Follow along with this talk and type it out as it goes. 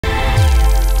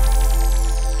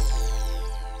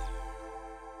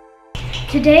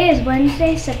Today is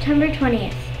Wednesday, September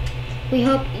 20th. We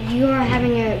hope you are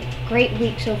having a great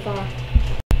week so far.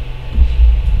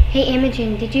 Hey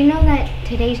Imogen, did you know that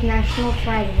today's National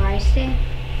Fried Rice Day?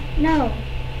 No.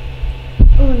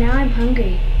 Oh, now I'm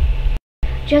hungry.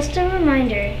 Just a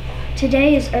reminder,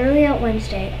 today is Early Out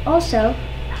Wednesday. Also,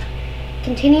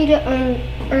 continue to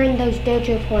earn those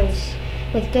dojo points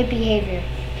with good behavior.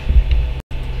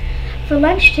 For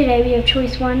lunch today, we have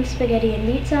choice 1, spaghetti and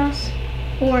meat sauce.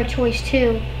 Or choice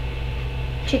 2,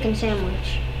 chicken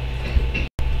sandwich.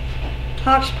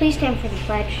 Hawks, please stand for the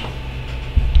pledge.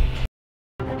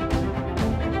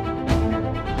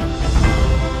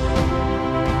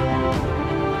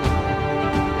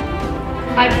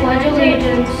 I pledge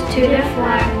allegiance to the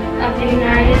flag of the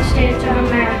United States of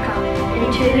America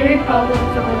and to the republic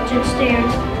for which it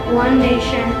stands, one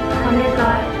nation, under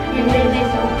God,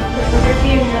 indivisible, with liberty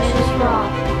and justice for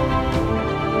all.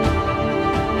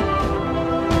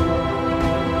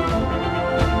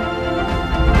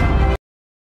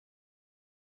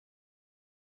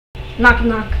 Knock,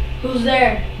 knock. Who's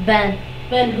there? Ben.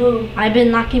 Ben who? I've been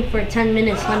knocking for 10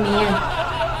 minutes. Let me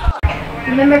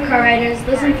in. Remember, car riders,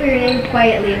 listen for your name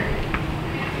quietly.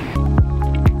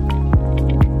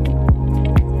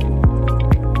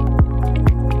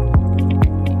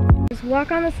 Just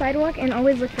walk on the sidewalk and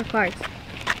always look for cars.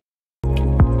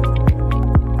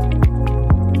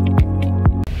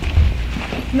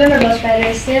 Remember, bus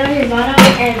riders, stay on your bottom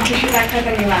and keep your backpack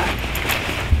on your lap.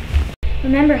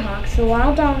 Remember, Hawks, the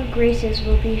Wild Dog races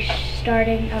will be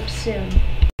starting up soon.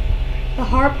 The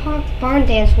Harp Hawk Barn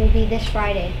Dance will be this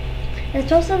Friday.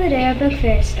 That's also the day our book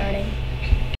fair is starting.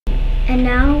 And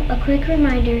now, a quick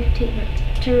reminder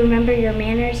to remember your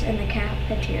manners in the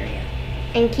cafeteria.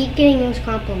 And keep getting those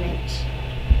compliments.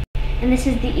 And this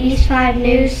is the EAST5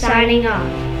 News signing off.